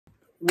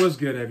What's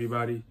good,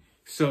 everybody?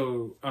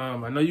 So,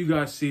 I know you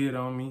guys see it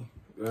on me.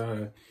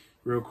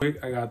 Real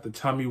quick, I got the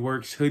Tommy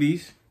Works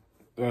hoodies,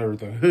 or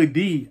the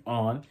hoodie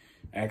on,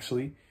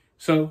 actually.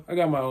 So, I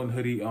got my own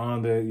hoodie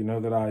on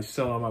that I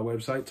sell on my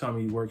website,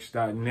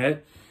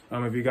 TommyWorks.net.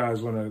 If you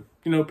guys want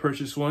to,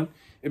 purchase one,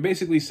 it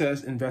basically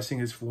says investing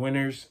is for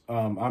winners.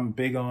 I'm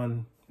big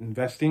on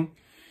investing,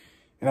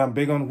 and I'm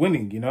big on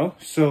winning.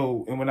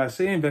 So, and when I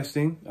say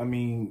investing, I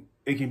mean,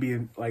 it can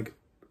be like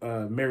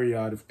a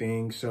myriad of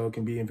things. So it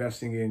can be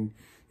investing in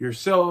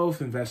yourself,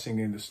 investing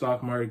in the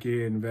stock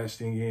market,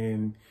 investing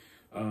in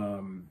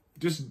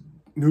just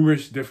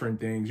numerous different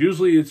things.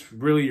 Usually it's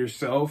really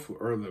yourself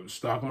or the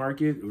stock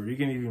market, or you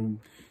can even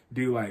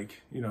do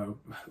like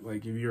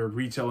if you're a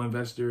retail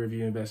investor, if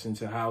you invest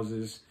into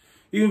houses,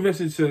 you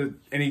invest into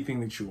anything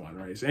that you want,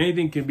 right? So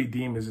anything can be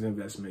deemed as an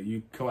investment.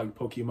 You collect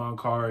Pokemon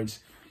cards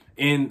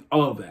and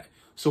all of that.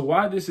 So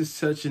why this is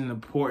such an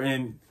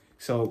important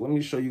So let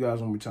me show you guys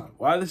one more time.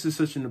 Why this is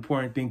such an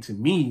important thing to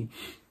me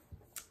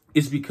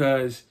is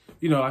because,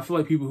 I feel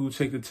like people who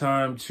take the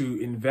time to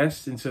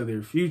invest into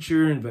their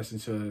future, invest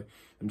into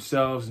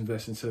themselves,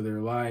 invest into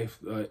their life,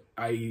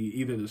 i.e.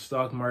 either the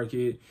stock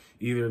market,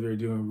 either they're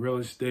doing real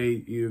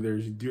estate, either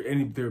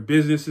their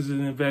business is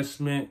an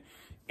investment,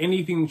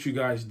 anything that you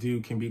guys do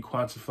can be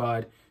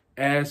quantified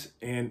as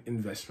an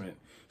investment.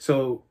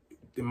 So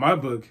in my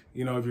book,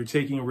 if you're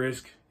taking a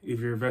risk, if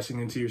you're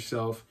investing into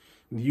yourself,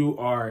 you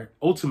are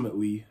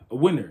ultimately a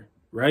winner,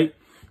 right?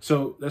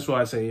 So that's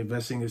why I say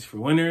investing is for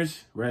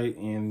winners, right?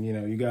 And,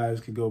 you guys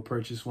could go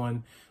purchase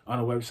one on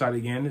a website.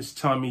 Again, it's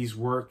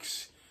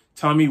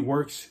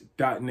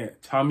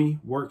TommyWorks.net,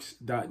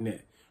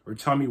 TommyWorks.net or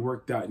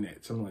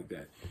TommyWork.net, something like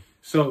that.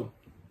 So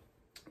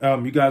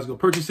you guys go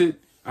purchase it.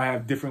 I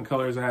have different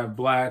colors. I have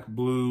black,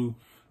 blue,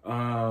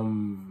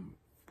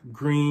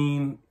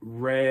 green,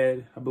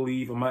 red, I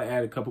believe. I might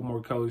add a couple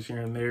more colors here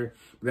and there,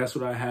 but that's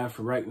what I have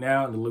for right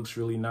now, and it looks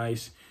really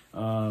nice.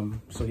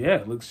 So yeah,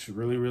 it looks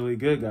really, really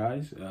good,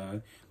 guys.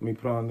 Let me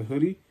put on the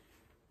hoodie.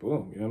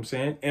 Boom, you know what I'm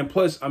saying? And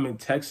plus, I'm in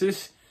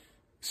Texas,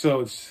 so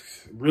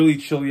it's really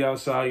chilly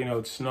outside.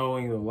 It's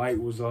snowing, the light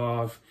was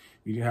off,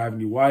 we didn't have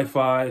any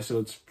Wi-Fi, so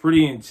it's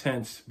pretty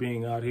intense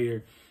being out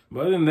here.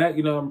 But other than that,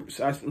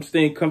 I'm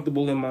staying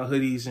comfortable in my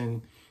hoodies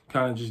and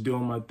kind of just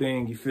doing my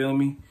thing, you feel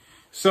me?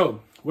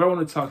 So what I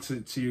want to talk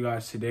to you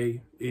guys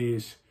today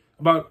is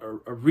about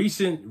a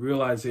recent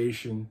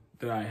realization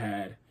that I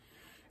had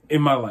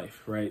in my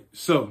life, right?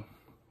 So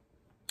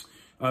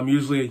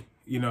usually,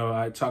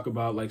 I talk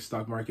about like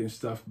stock market and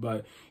stuff,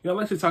 but, I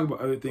like to talk about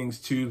other things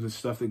too, the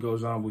stuff that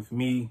goes on with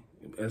me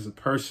as a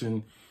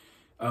person,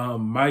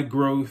 my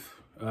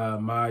growth,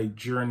 my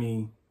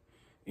journey,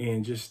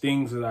 and just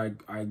things that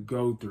I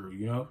go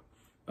through,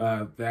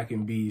 that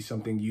can be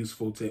something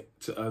useful to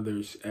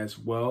others as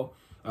well.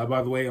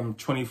 By the way, I'm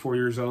 24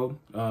 years old.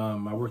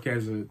 I work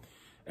as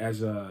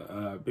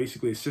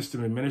basically a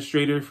system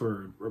administrator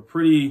for a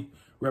pretty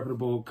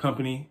reputable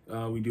company.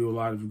 We do a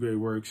lot of great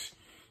works.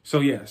 So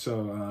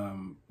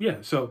in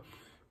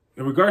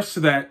regards to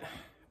that,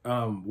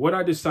 what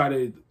I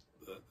decided,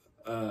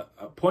 a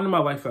point in my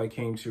life that I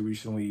came to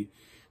recently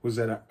was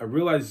that a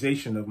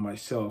realization of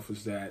myself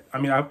was that,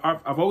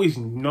 I've always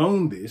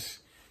known this.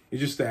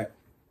 It's just that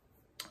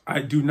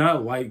I do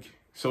not like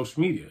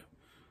social media.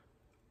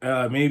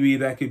 Maybe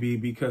that could be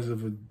because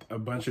of a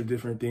bunch of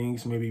different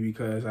things. Maybe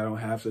because I don't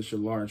have such a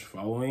large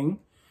following.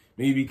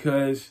 Maybe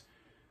because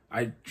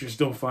I just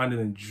don't find it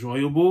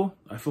enjoyable.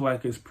 I feel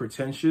like it's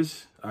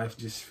pretentious. I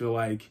just feel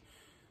like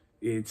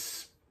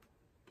it's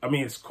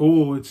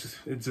cool. It's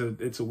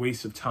a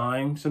waste of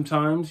time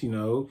sometimes,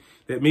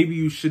 that maybe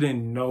you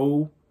shouldn't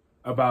know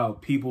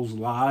about people's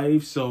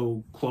lives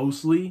so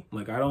closely.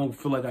 Like, I don't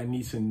feel like I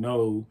need to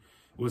know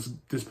what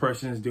this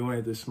person is doing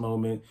at this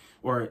moment,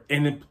 or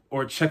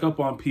check up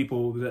on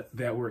people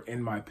that were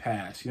in my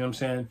past. You know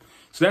what I'm saying?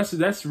 So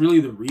that's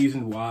really the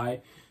reason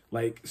why.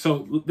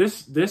 So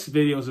this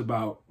video is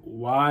about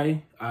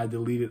why I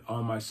deleted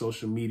all my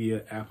social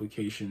media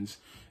applications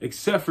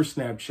except for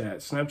Snapchat.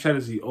 Snapchat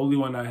is the only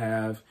one I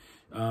have.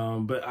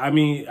 But I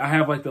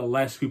have like the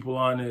less people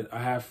on it.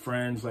 I have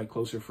friends, like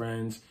closer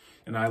friends,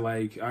 and I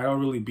don't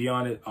really be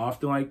on it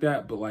often like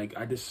that. But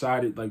I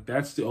decided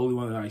that's the only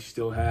one that I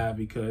still have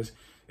because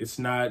it's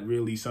not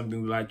really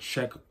something that I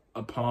check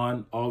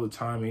upon all the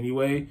time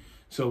anyway.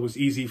 So it was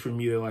easy for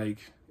me to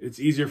it's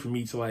easier for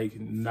me to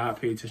not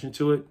pay attention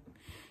to it.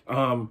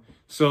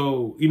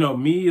 So,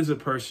 me as a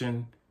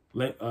person,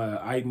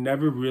 I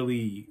never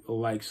really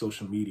liked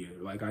social media.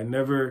 I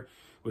never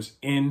was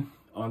on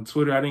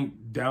Twitter. I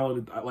didn't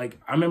download it.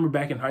 I remember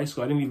back in high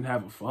school, I didn't even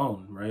have a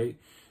phone, right?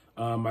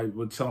 I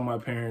would tell my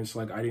parents,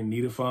 I didn't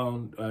need a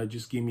phone.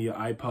 Just give me an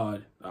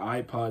iPod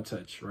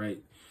Touch,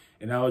 right?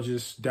 And I would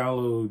just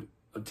download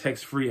a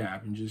text-free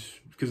app, and just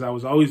because I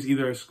was always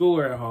either at school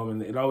or at home,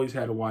 and it always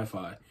had a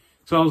Wi-Fi.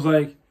 So I was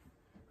like,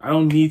 I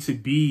don't need to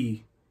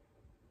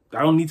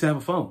have a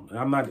phone.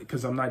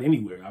 Because I'm not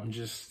anywhere. I'm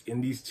just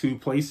in these two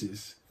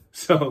places.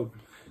 So,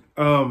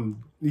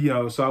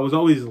 so I was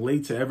always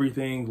late to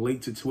everything,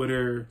 late to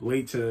Twitter,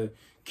 late to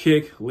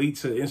Kick, lead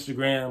to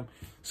Instagram.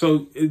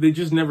 So they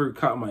just never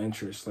caught my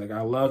interest. Like,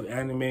 I love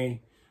anime.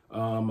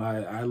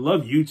 I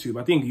love YouTube.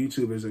 I think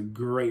YouTube is a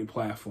great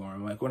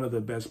platform, like one of the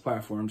best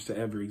platforms to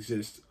ever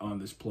exist on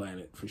this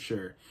planet, for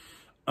sure.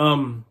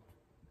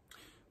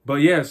 But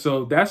yeah,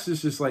 so that's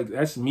just like,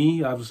 that's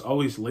me. I was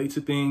always late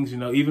to things, you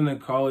know. Even in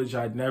college,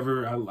 I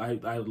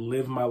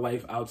lived my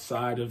life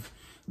outside of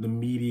the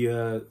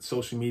media,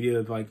 social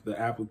media, like the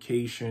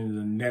application,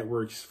 the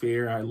network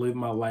sphere. I lived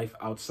my life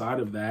outside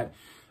of that.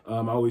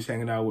 Always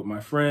hanging out with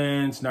my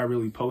friends, not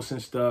really posting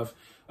stuff.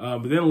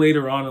 But then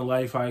later on in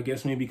life, I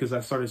guess maybe because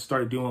I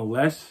started doing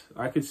less,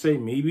 I could say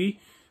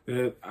maybe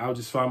that I'll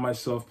just find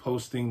myself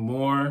posting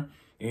more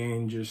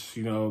and just,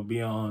 you know,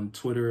 be on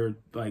Twitter,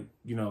 like,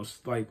 you know,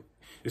 like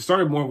it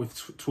started more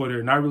with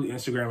Twitter, not really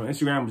Instagram.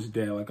 Instagram was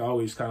dead. Like, I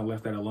always kind of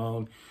left that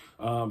alone.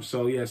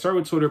 So yeah, started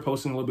with Twitter,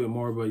 posting a little bit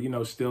more, but, you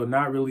know, still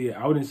not really,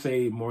 I wouldn't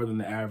say more than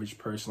the average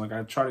person. Like,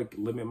 I try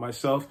to limit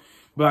myself,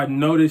 but I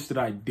noticed that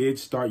I did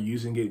start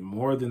using it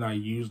more than I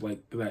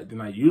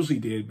usually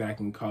did back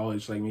in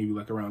college, like maybe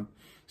like around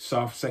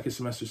second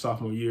semester,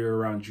 sophomore year,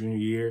 around junior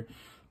year.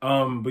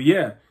 But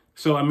yeah,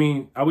 so I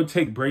mean, I would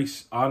take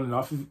breaks on and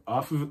off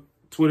of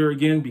Twitter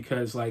again,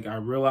 because like I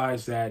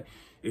realized that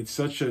it's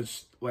such a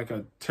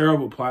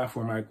terrible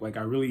platform. I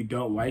really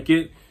don't like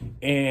it.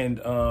 And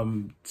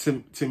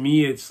to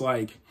me, it's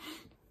like,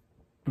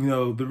 you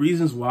know, the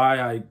reasons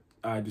why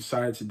I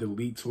decided to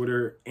delete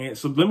Twitter. And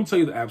so let me tell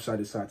you the apps I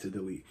decided to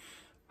delete.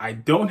 I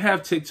don't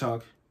have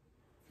TikTok.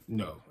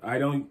 No, I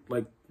don't.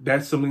 Like,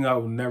 that's something I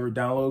will never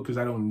download because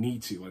I don't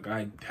need to. Like,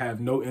 I have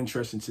no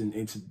interest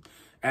into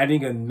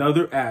adding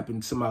another app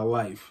into my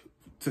life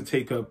to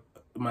take up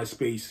my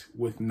space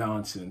with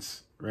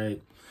nonsense,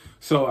 right?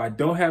 So I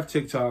don't have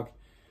TikTok.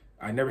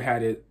 I never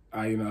had it.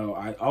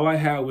 All I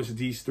had was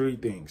these three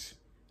things: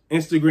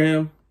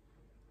 Instagram,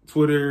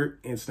 Twitter,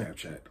 and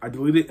Snapchat. I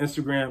deleted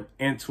Instagram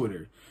and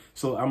Twitter.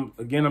 So I'm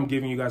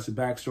giving you guys a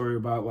backstory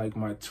about like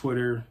my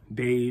Twitter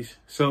days.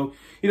 So,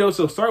 you know,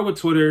 so start with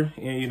Twitter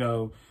and, you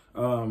know,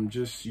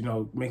 just, you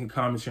know, making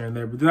comments here and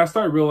there. But then I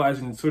started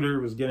realizing that Twitter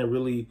was getting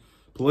really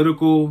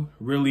political,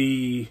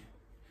 really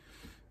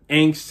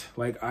angst.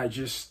 Like, I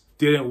just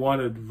didn't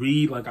want to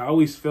read. Like, I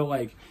always felt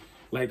like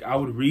I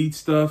would read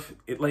stuff.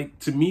 It, like,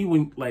 to me,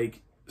 when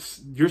like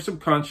your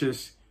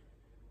subconscious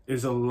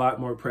is a lot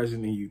more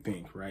present than you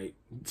think, right?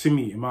 To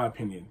me, in my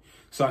opinion.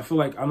 So I feel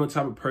like I'm the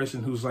type of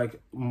person who's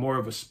like more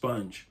of a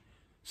sponge.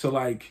 So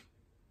like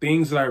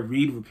things that I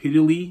read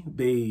repeatedly,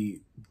 they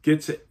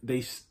even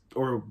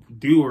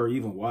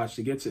watch,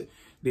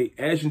 they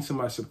edge into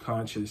my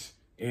subconscious,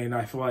 and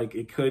I feel like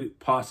it could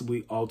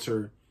possibly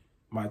alter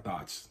my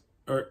thoughts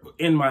or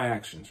in my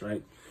actions,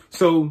 right?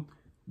 So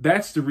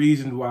that's the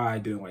reason why I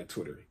didn't like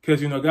Twitter.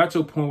 Because, you know, it got to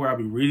a point where I'd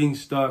be reading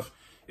stuff,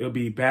 it'll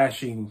be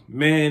bashing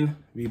men,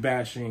 be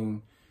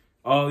bashing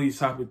all these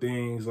type of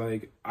things.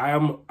 Like, I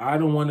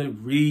don't want to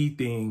read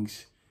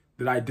things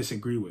that I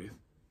disagree with,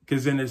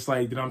 because then it's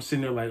like that I'm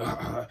sitting there like,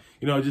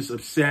 you know, just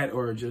upset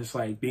or just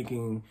like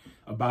thinking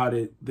about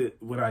it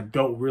that when I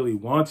don't really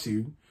want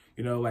to,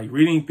 you know, like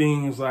reading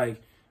things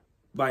like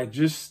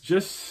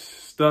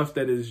just stuff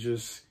that is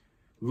just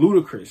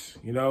ludicrous,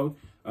 you know,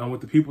 with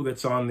the people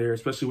that's on there,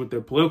 especially with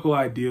their political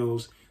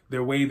ideals,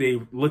 their way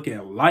they look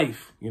at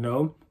life, you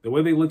know, the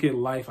way they look at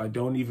life, I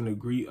don't even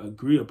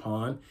agree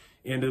upon.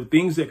 And the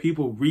things that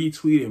people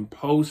retweet and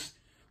post,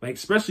 like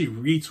especially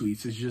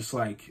retweets, is just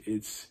like,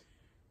 it's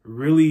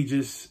really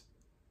just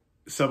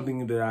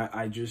something that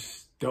I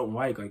just don't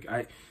like.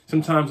 Like,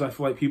 sometimes I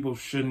feel like people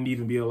shouldn't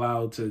even be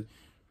allowed to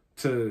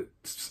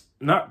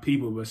not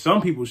people, but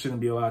some people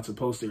shouldn't be allowed to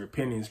post their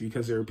opinions,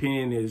 because their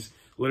opinion is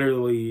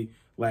literally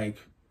like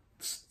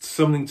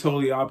something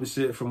totally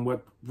opposite from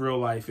what real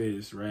life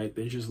is, right?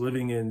 They're just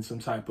living in some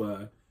type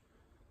of,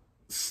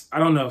 I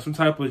don't know, some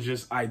type of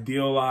just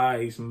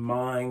idealized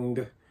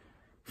mind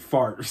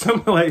fart or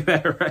something like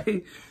that,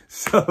 right?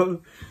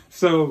 So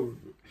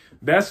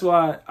that's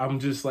why I'm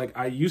just like,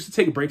 I used to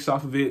take breaks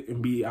off of it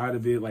and be out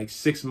of it like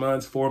 6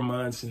 months, 4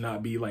 months, and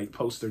not be like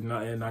post or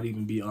nothing, not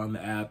even be on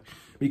the app,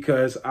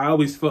 because I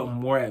always felt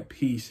more at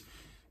peace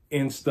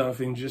and stuff,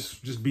 and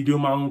just be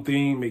doing my own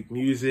thing, make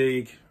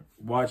music,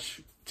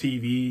 watch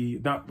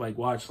TV, not like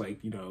watch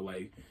like, you know,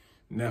 like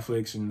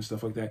Netflix and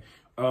stuff like that.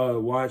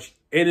 Watch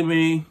anime,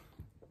 you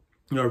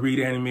know, read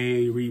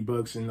anime, read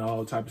books and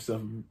all type of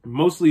stuff.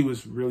 Mostly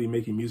was really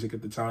making music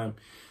at the time.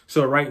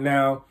 So right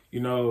now, you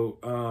know,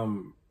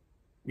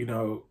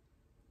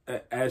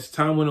 as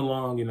time went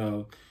along, you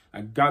know,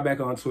 I got back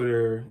on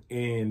Twitter,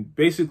 and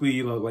basically,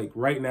 you know, like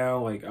right now,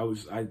 like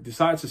I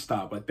decided to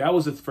stop. Like, that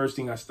was the first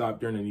thing I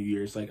stopped during the New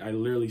Year's. Like, I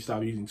literally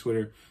stopped using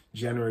Twitter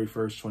January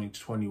 1st,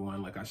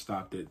 2021. Like, I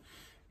stopped it.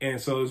 And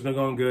so it's been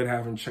going good. I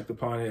haven't checked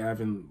upon it. I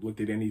haven't looked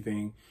at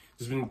anything.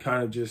 It's been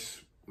kind of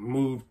just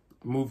moved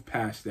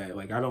past that.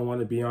 Like, I don't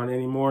want to be on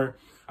anymore.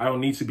 I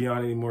don't need to be on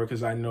anymore,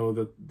 because I know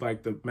that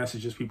like the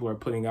messages people are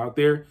putting out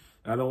there.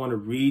 I don't want to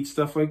read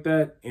stuff like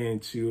that and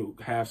to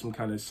have some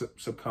kind of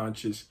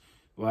subconscious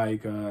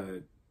like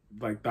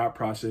thought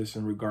process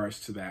in regards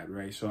to that,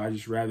 right? So I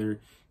just rather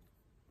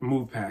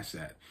move past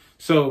that.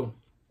 So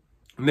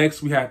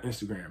next we have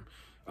Instagram.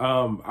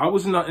 I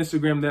wasn't on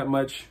Instagram that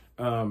much.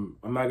 I'm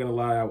not gonna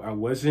lie, I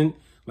wasn't.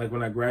 Like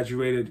when I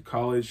graduated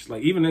college,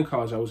 like even in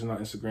college, I wasn't on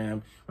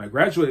Instagram. When I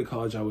graduated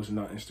college, I wasn't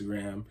on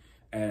Instagram.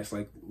 As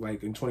like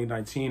in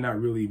 2019, not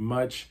really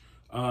much.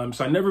 So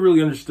I never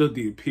really understood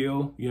the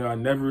appeal. You know, I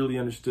never really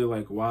understood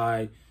like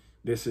why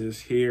this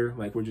is here.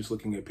 Like we're just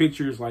looking at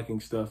pictures, liking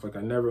stuff. Like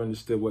I never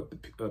understood what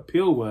the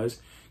appeal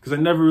was, because I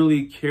never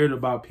really cared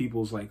about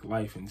people's like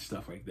life and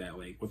stuff like that,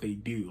 like what they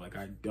do. Like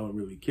I don't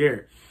really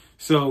care.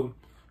 So,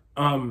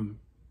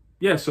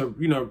 yeah, so,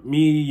 you know,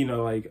 me, you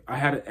know, like I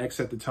had an ex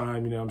at the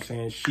time, you know what I'm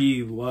saying?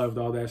 She loved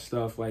all that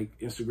stuff, like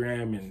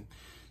Instagram, and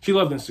she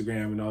loved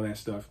Instagram and all that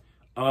stuff.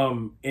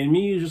 And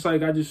me, just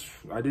like, I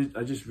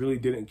just really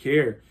didn't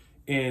care.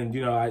 And,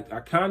 you know, I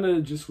kind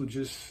of just would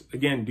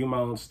again, do my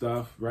own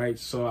stuff, right?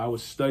 So I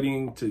was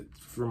studying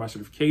for my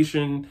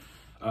certification,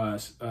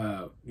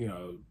 you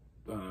know,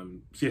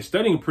 so yeah,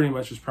 studying pretty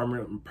much was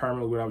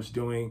primarily what I was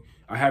doing.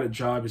 I had a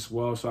job as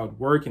well, so I'd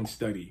work and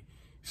study.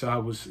 So I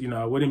was, you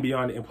know, I wouldn't be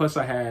on it. And plus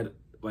I had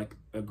like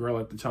a girl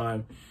at the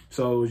time.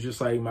 So it was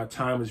just like my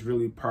time was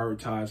really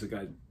prioritized. Like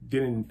I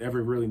didn't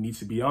ever really need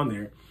to be on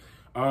there.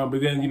 But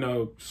then, you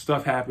know,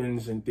 stuff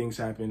happens and things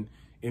happen.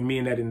 And me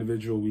and that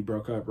individual, we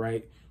broke up,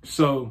 right?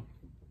 So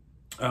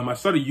I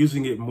started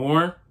using it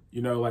more,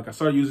 you know, like I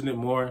started using it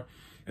more.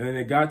 And then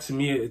it got to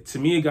me,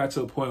 it got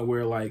to a point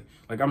where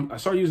I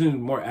started using it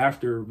more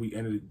after we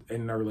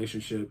ended our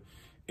relationship.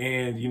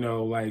 And, you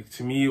know, like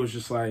to me, it was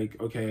just like,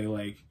 okay,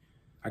 like,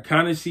 I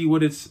kind of see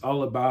what it's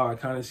all about. I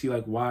kind of see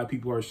like why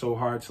people are so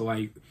hard to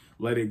like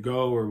let it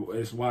go, or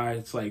it's why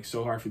it's like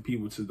so hard for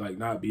people to like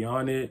not be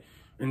on it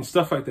and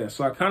stuff like that.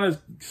 So I kind of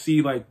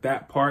see like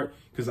that part,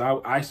 because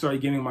I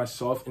started getting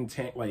myself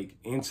into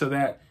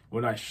that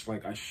when I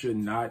should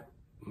not,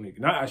 like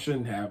not I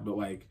shouldn't have,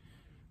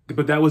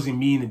 but that wasn't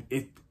me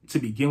to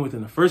begin with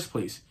in the first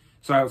place.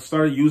 So I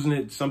started using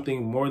it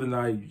something more than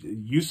I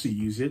used to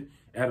use it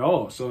at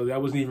all. So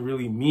that wasn't even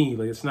really me.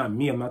 Like it's not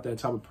me. I'm not that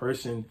type of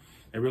person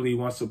that really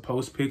wants to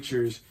post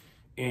pictures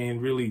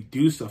and really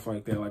do stuff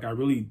like that. Like I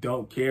really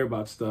don't care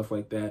about stuff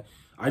like that.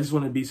 I just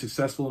want to be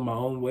successful in my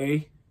own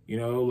way, you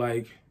know,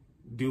 like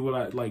do what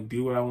I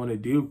want to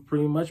do,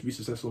 pretty much be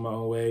successful in my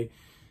own way,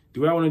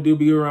 do what I want to do,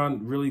 be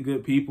around really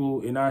good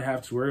people, and not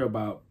have to worry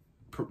about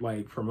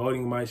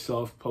promoting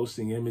myself,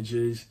 posting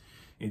images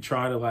and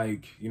trying to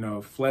like, you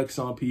know, flex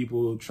on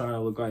people, trying to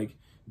look like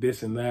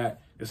this and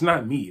that. It's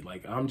not me.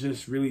 Like I'm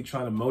just really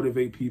trying to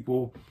motivate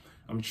people.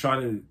 I'm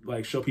trying to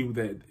like show people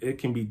that it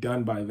can be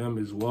done by them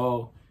as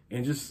well,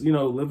 and just, you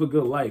know, live a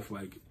good life.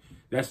 Like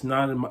that's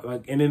not in my,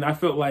 like, and then I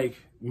felt like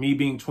me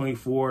being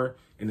 24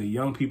 and the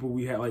young people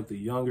we had, like the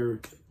younger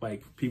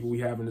like people we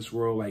have in this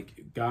world,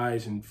 like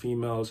guys and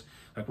females,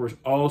 like we're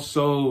all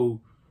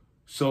so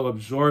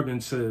absorbed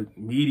into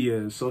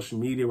media, social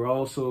media. We're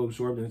all so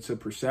absorbed into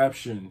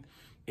perception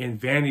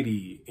and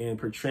vanity and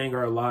portraying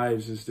our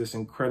lives as this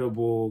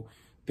incredible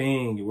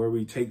thing where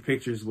we take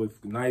pictures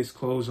with nice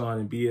clothes on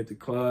and be at the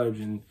clubs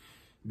and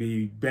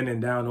be bending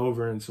down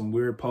over in some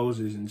weird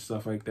poses and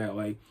stuff like that.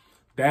 Like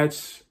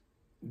that's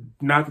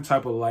not the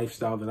type of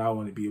lifestyle that I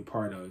want to be a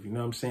part of, you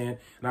know what I'm saying?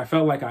 And I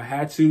felt like I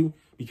had to,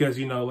 because,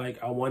 you know,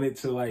 like I wanted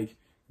to like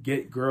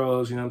get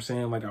girls, you know what I'm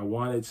saying? Like I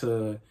wanted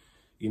to,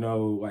 you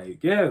know,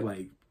 like, yeah,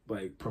 like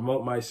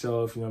promote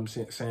myself, you know what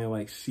I'm saying?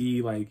 Like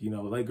see, like, you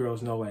know, let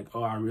girls know like,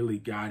 oh, I really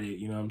got it,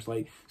 you know what I'm saying?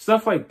 Like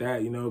stuff like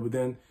that, you know, but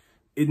then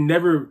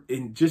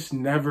it just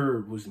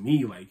never was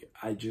me. Like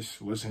I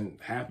just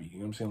wasn't happy, you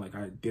know what I'm saying? Like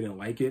I didn't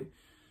like it,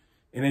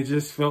 and it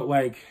just felt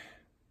like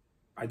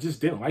I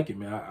just didn't like it,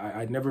 man.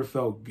 I never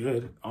felt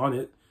good on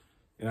it,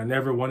 and I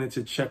never wanted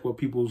to check what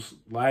people's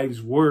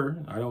lives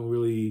were.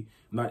 I'm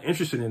not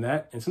interested in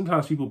that. And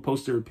sometimes people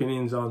post their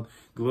opinions on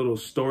the little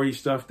story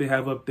stuff they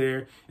have up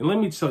there, and let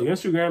me tell you,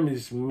 Instagram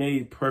is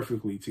made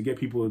perfectly to get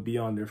people to be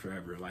on there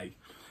forever. Like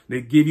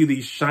they give you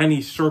these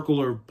shiny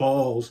circular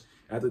balls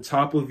at the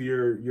top of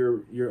your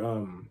user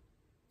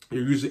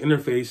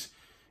interface,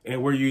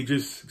 and where you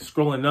just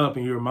scrolling up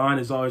and your mind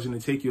is always going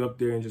to take you up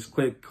there and just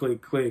click,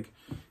 click, click,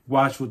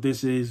 watch what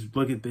this is,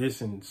 look at this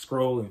and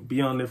scroll and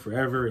be on there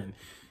forever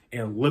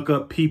and look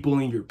up people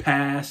in your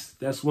past.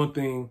 That's one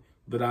thing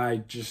that I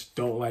just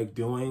don't like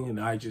doing. And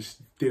I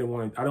just I don't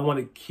want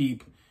to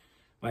keep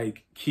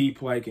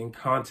in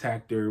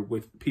contact there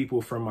with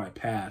people from my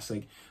past.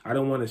 Like I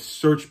don't want to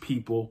search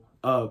people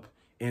up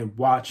and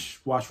watch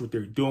what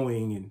they're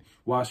doing and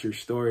watch their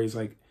stories.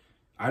 Like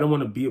I don't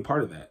want to be a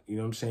part of that. You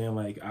know what I'm saying?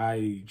 Like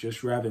I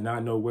just rather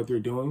not know what they're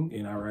doing,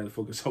 and I'd rather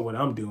focus on what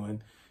I'm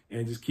doing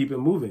and just keep it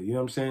moving. You know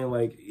what I'm saying?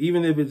 Like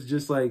even if it's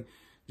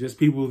just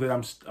people that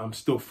I'm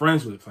still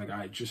friends with, like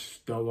I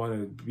just don't want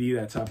to be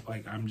that type.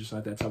 Like I'm just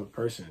not that type of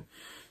person.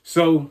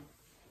 So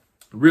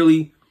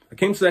really, I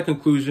came to that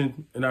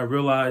conclusion, and I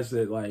realized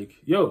that like,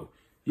 yo,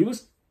 you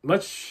was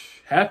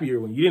much happier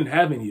when you didn't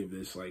have any of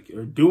this, like,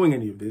 or doing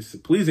any of this to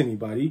please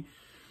anybody,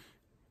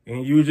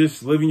 and you were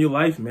just living your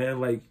life,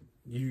 man. Like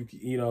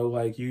you know,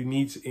 like you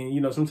need to, and,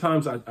 you know,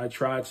 sometimes I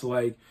try to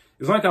like,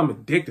 it's not like I'm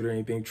addicted or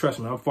anything. Trust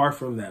me, I'm far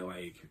from that.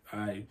 Like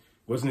I'm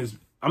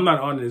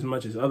not on it as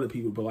much as other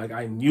people, but like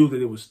I knew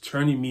that it was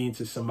turning me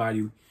into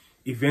somebody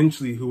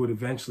eventually who would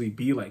eventually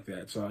be like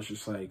that. So I was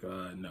just like,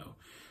 no.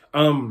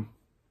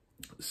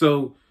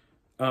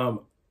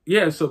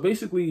 Yeah, so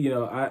basically, you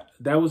know,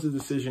 that was the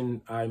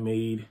decision I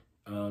made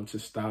to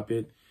stop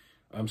it.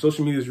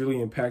 Social media is really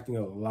impacting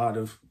a lot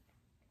of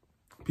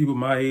people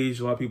my age,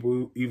 a lot of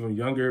people even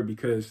younger,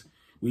 because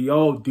we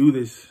all do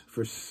this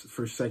for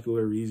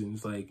secular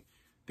reasons. Like,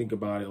 think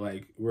about it.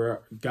 Like, we're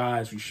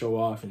guys, we show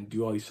off and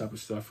do all these type of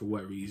stuff for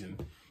what reason?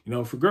 You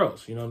know, for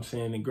girls, you know what I'm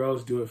saying? And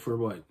girls do it for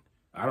what?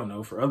 I don't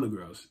know, for other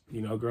girls.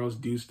 You know, girls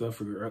do stuff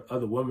for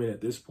other women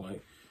at this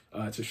point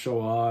to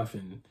show off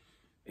and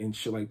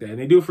shit like that. And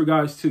they do it for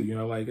guys too. You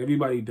know, like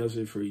everybody does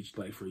it for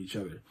each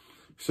other.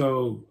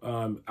 So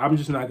I'm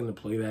just not gonna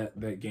play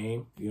that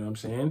game. You know what I'm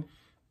saying?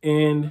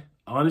 And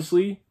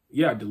honestly,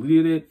 yeah, I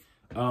deleted it.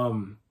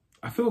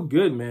 I feel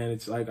good, man.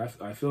 It's like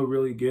I feel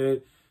really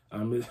good.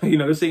 You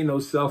know, this ain't no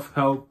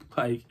self-help,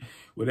 like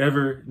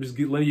whatever. Just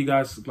letting you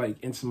guys like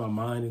into my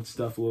mind and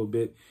stuff a little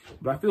bit.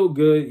 But I feel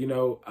good. You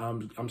know,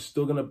 I'm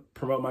still gonna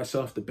promote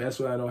myself the best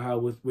way I know how,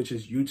 which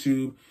is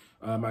YouTube.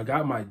 I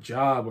got my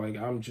job. Like,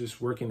 I'm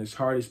just working as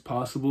hard as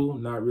possible,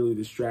 not really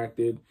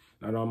distracted,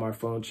 not on my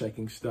phone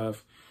checking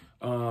stuff.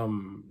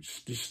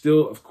 Just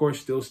still, of course,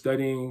 still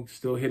studying,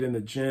 still hitting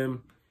the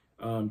gym,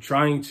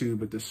 trying to,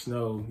 but the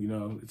snow, you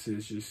know,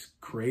 it's just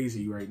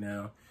crazy right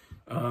now.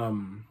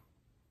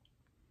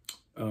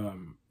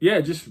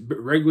 Yeah, just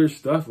regular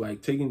stuff,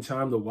 like taking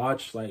time to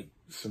watch like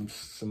some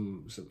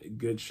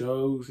good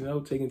shows, you know,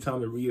 taking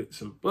time to read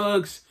some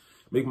books,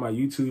 make my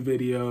YouTube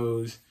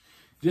videos,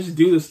 just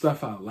do the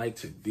stuff I like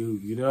to do,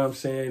 you know what I'm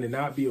saying? And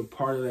not be a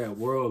part of that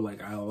world.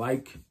 Like, I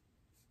like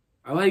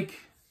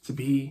to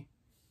be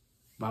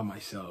by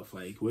myself,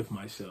 like with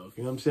myself,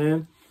 you know what I'm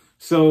saying?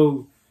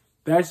 So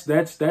that's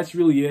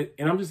really it.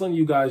 And I'm just letting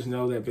you guys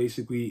know that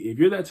basically, if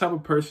you're that type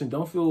of person,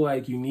 don't feel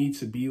like you need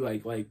to be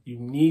like you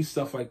need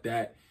stuff like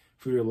that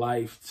for your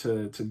life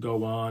to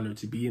go on or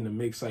to be in the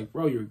mix. Like,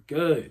 bro, you're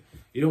good.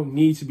 You don't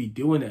need to be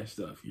doing that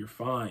stuff. You're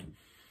fine.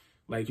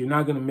 Like, you're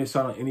not going to miss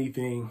out on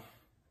anything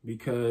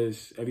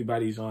because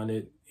everybody's on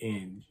it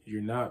and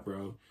you're not,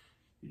 bro.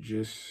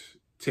 Just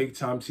take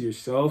time to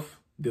yourself,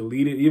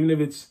 delete it, even if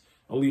it's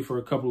only for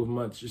a couple of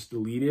months. Just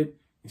delete it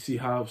and see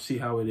how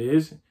it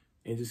is,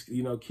 and just,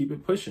 you know, keep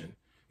it pushing.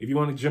 If you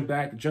want to jump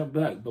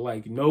back, but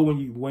like, know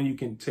when you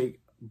can take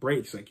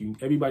breaks. Like,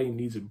 everybody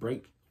needs a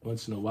break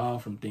once in a while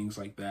from things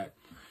like that,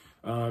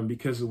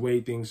 because the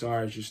way things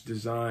are is just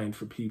designed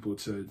for people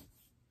to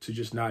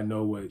just not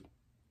know what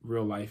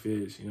real life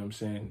is. You know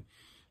what I'm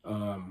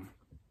saying?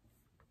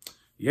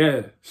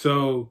 Yeah,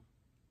 so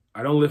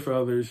I don't live for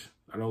others.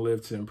 I don't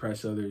live to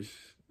impress others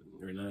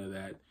or none of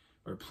that,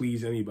 or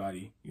please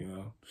anybody, you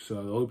know?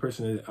 So the only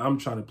person that I'm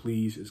trying to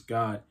please is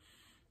God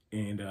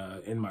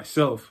and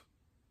myself.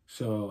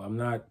 So I'm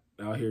not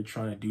out here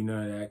trying to do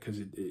none of that, because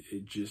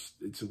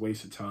it's a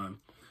waste of time.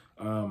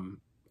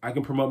 I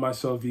can promote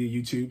myself via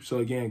YouTube. So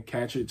again,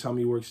 catch it,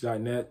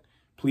 TommyWorks.net.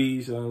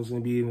 Please, it's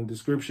going to be in the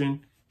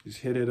description. Just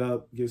hit it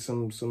up, get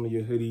some of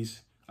your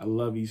hoodies. I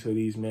love these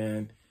hoodies,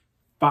 man.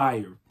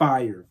 Fire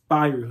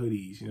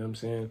hoodies, you know what I'm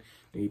saying?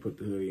 Then you put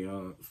the hoodie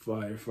on,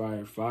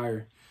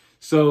 fire.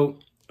 So,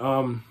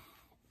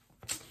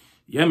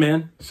 yeah,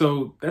 man.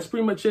 So that's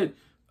pretty much it.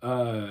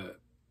 You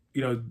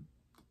know,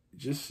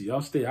 just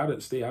y'all stay out of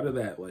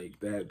that, like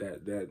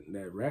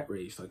that rat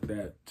race, like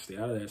that. Stay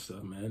out of that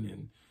stuff, man,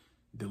 and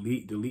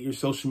delete your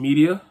social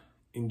media.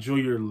 Enjoy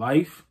your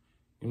life.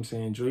 You know what I'm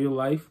saying? Enjoy your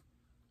life.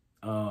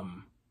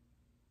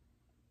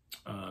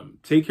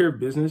 Take care of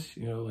business,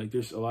 you know, like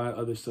there's a lot of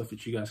other stuff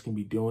that you guys can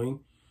be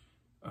doing.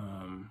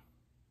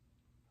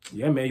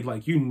 Yeah, man,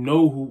 like, you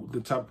know who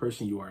the type of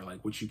person you are,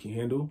 like what you can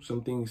handle.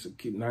 Some things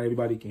not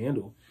everybody can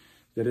handle.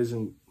 That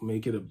doesn't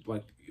make it a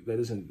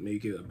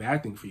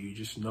bad thing for you.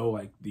 Just know,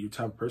 like, the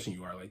type of person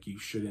you are. Like, you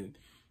shouldn't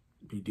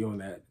be doing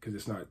that,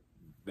 because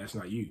that's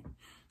not you.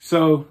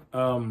 So,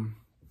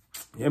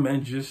 yeah,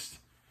 man,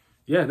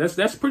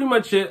 that's pretty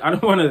much it. I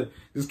don't want to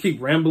just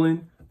keep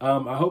rambling.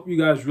 I hope you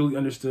guys really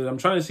understood. I'm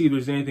trying to see if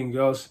there's anything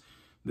else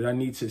that I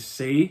need to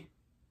say,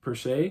 per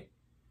se,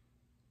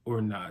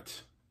 or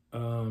not.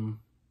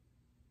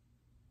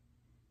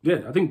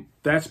 Yeah, I think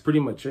that's pretty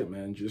much it,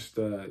 man. Just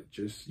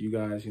you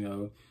guys, you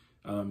know,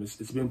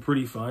 it's been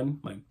pretty fun.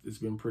 Like, it's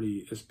been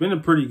a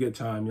pretty good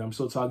time. You know, I'm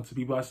still talking to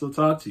people I still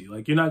talk to.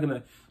 Like, you're not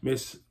gonna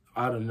miss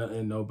out on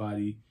nothing,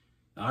 nobody.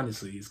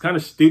 Honestly, it's kind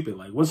of stupid.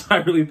 Like, once I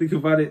really think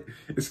about it,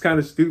 it's kind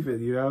of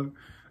stupid, you know.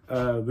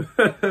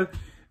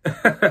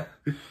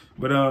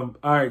 But all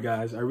right,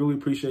 guys, I really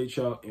appreciate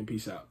y'all, and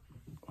peace out.